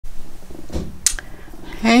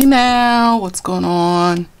Hey now, what's going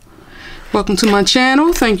on? Welcome to my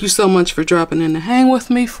channel. Thank you so much for dropping in to hang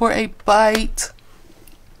with me for a bite.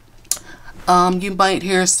 You might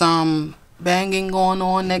hear some banging going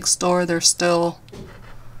on next door. They're still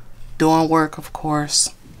doing work, of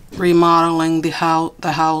course, remodeling the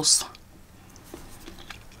house.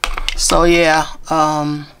 So yeah,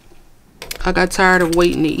 I got tired of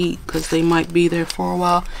waiting to eat because they might be there for a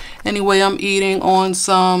while. Anyway, I'm eating on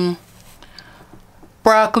some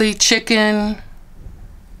broccoli chicken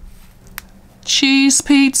cheese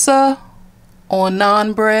pizza on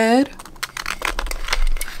naan bread.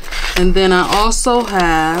 And then I also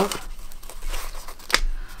have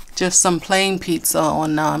just some plain pizza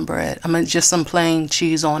on naan bread. I mean, just some plain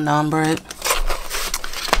cheese on naan bread.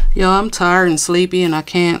 Yo, I'm tired and sleepy and I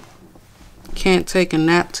can't take a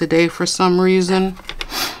nap today for some reason.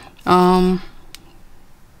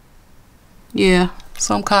 Yeah,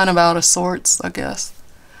 so I'm kind of out of sorts, I guess.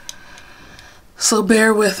 So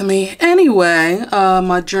bear with me. Anyway,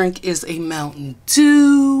 my drink is a Mountain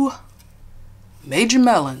Dew Major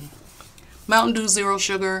Melon. Mountain Dew Zero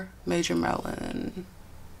Sugar Major Melon.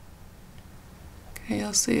 Can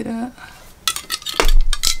y'all see that?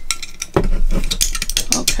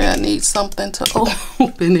 Okay, I need something to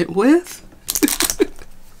open it with.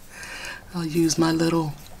 I'll use my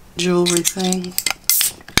little jewelry thing.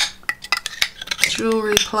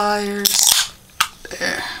 Jewelry pliers.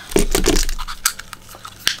 There.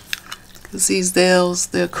 Because these nails,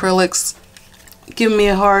 the acrylics, give me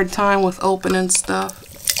a hard time with opening stuff.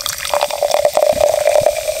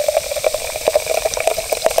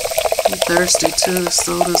 I'm thirsty too. The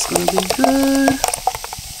soda's going to be good.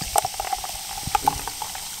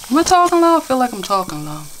 Am I talking loud? I feel like I'm talking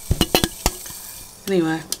loud.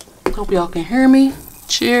 Anyway, hope y'all can hear me.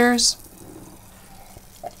 Cheers.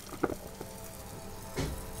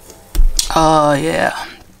 Oh, yeah.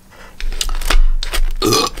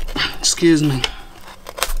 Ugh. Excuse me.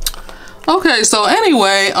 Okay, so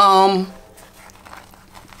anyway,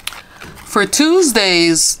 for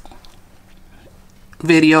Tuesday's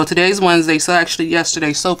video, today's Wednesday, so actually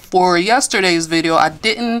yesterday. So for yesterday's video, I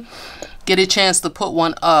didn't get a chance to put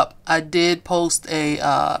one up. I did post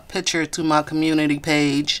a picture to my community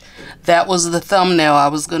page. That was the thumbnail I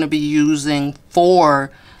was going to be using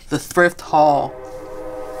for the thrift haul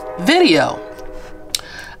video.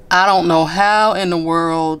 I don't know how in the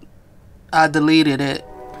world I deleted it.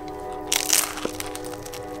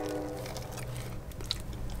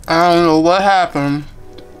 I don't know what happened.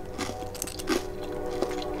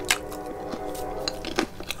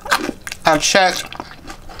 I checked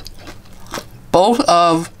both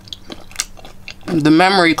of the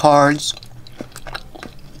memory cards.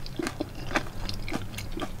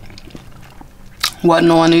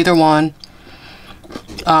 Wasn't on either one.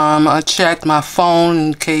 I checked my phone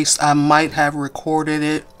in case I might have recorded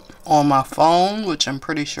it on my phone, which I'm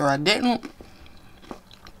pretty sure I didn't.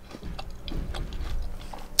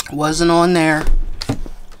 Wasn't on there.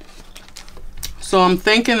 So I'm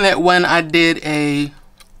thinking that when I did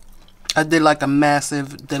like a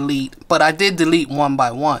massive delete, but I did delete one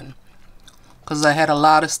by one because I had a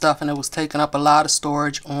lot of stuff and it was taking up a lot of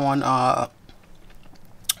storage on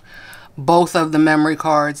both of the memory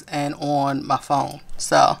cards and on my phone.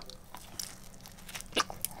 So,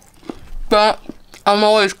 but I'm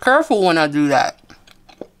always careful when I do that.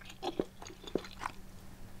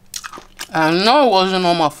 I know it wasn't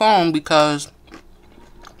on my phone because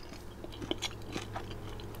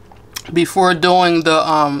before doing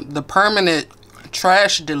the permanent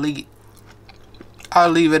trash delete, I'll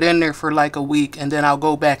leave it in there for like a week and then I'll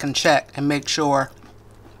go back and check and make sure,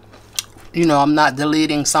 you know, I'm not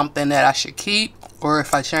deleting something that I should keep, or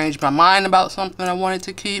if I change my mind about something I wanted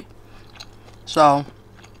to keep. So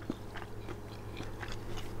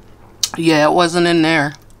yeah, it wasn't in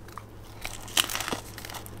there.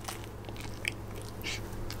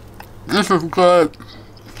 This is good.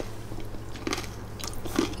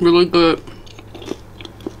 Really good.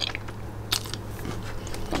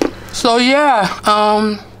 So yeah,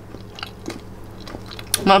 I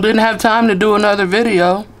didn't have time to do another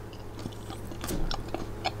video.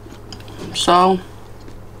 So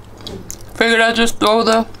figured I'd just throw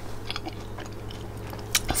the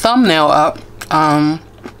thumbnail up.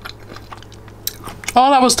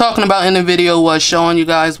 All I was talking about in the video was showing you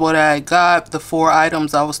guys what I got, the 4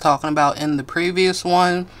 items I was talking about in the previous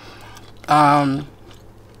one.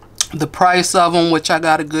 The price of them, which I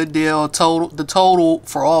got a good deal. The total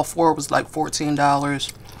for all 4 was like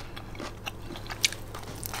 $14.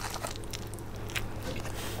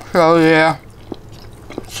 So yeah.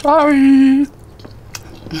 Sorry.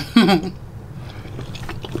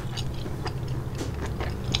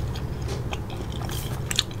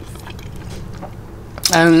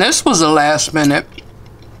 And this was a last minute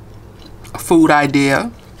food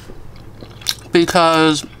idea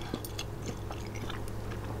because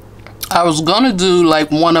I was gonna do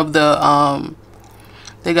like one of the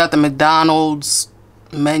they got the McDonald's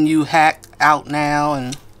menu hack out now,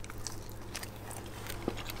 and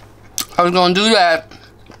I was gonna do that.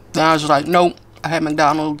 Then I was like, nope, I had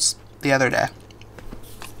McDonald's the other day.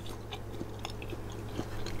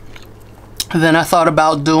 And then I thought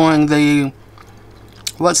about doing the,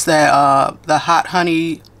 what's that, the hot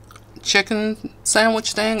honey chicken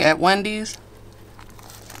sandwich thing at Wendy's.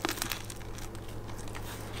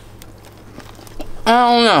 I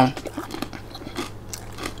don't know.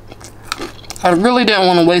 I really didn't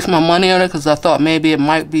want to waste my money on it because I thought maybe it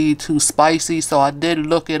might be too spicy, so I did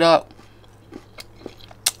look it up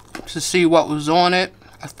to see what was on it.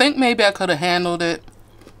 I think maybe I could have handled it,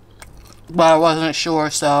 but I wasn't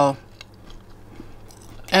sure, so.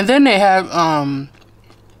 And then they have,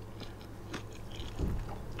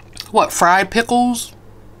 what, fried pickles?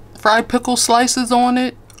 Fried pickle slices on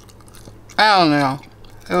it? I don't know.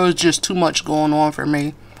 It was just too much going on for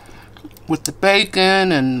me with the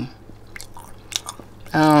bacon and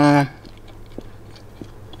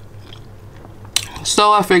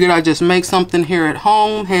so I figured I'd just make something here at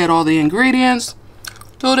home. Had all the ingredients.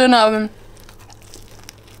 Threw it in the oven.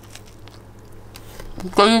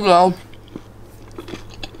 There you go.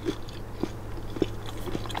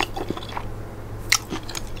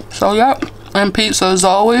 So yep, and pizza is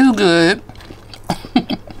always good.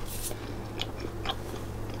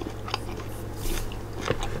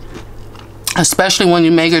 Especially when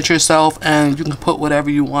you make it yourself and you can put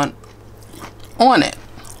whatever you want on it.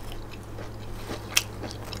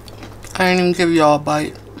 I didn't even give y'all a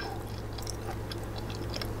bite.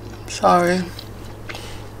 Sorry.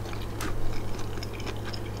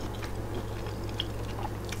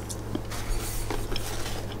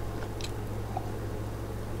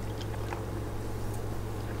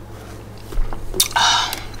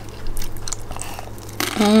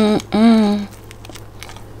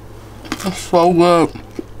 It's so good.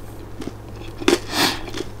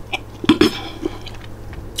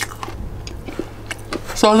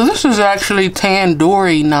 So this is actually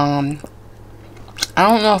tandoori naan. I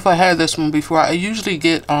don't know if I had this one before. I usually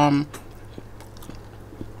get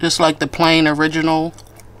just like the plain original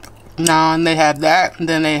naan. They have that, and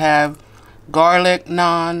then they have garlic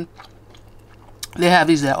naan. They have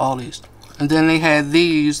these at Aldi's, and then they had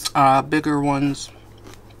these bigger ones,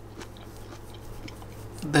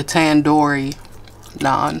 the tandoori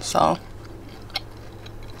naan. So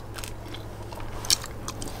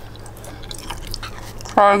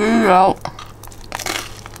try these out.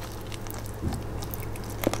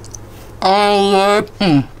 Oh,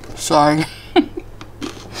 sorry.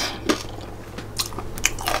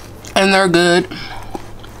 And they're good.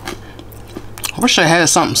 I wish I had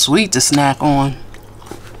something sweet to snack on.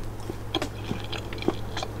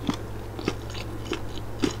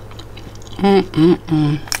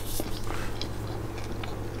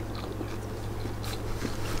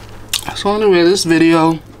 So anyway, this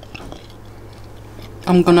video,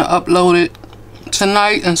 I'm gonna upload it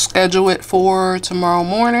tonight and schedule it for tomorrow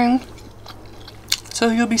morning. So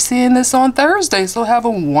you'll be seeing this on Thursday. So have a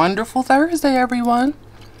wonderful Thursday, everyone.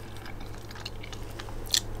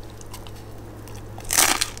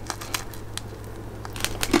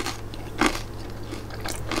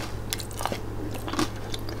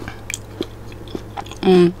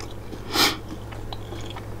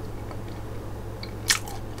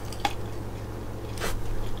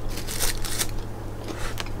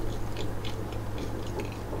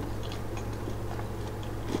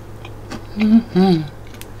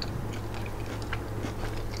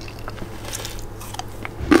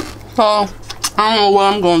 So, I don't know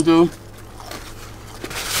what I'm gonna do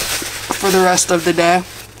for the rest of the day.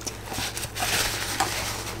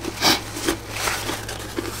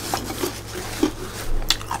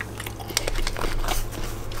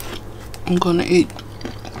 I'm gonna eat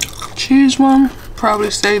cheese one. Probably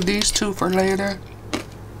save these two for later.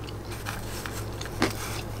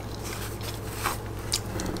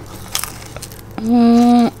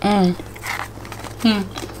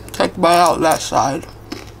 Take a bite out that side.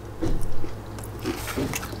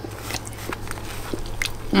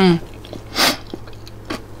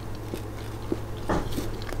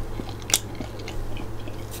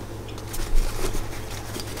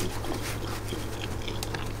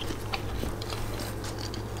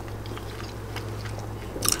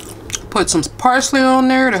 Put some parsley on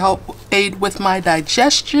there to help aid with my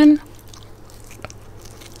digestion.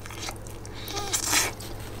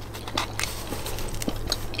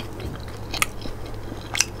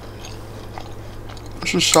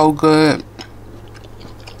 This is so good.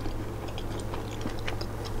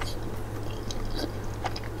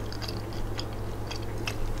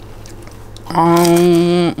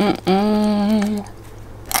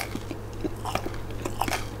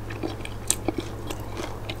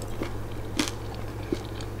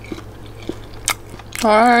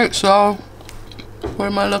 Alright, so what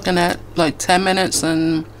am I looking at? Like 10 minutes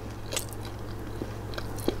and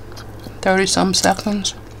 30 some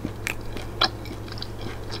seconds.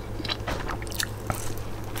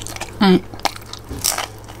 I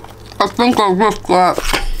think I whipped that.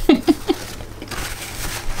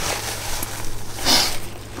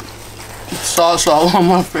 Sauce all on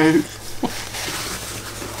my face.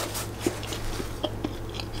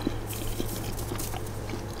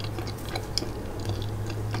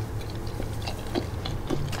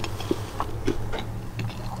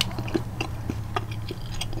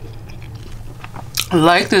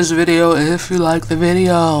 Like this video if you like the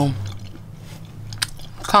video.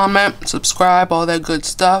 Comment, subscribe, all that good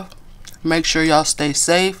stuff. Make sure y'all stay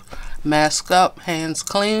safe, mask up, hands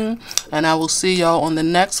clean, and I will see y'all on the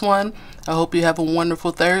next one. I hope you have a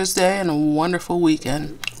wonderful Thursday and a wonderful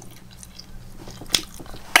weekend.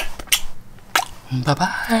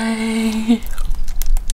 Bye-bye.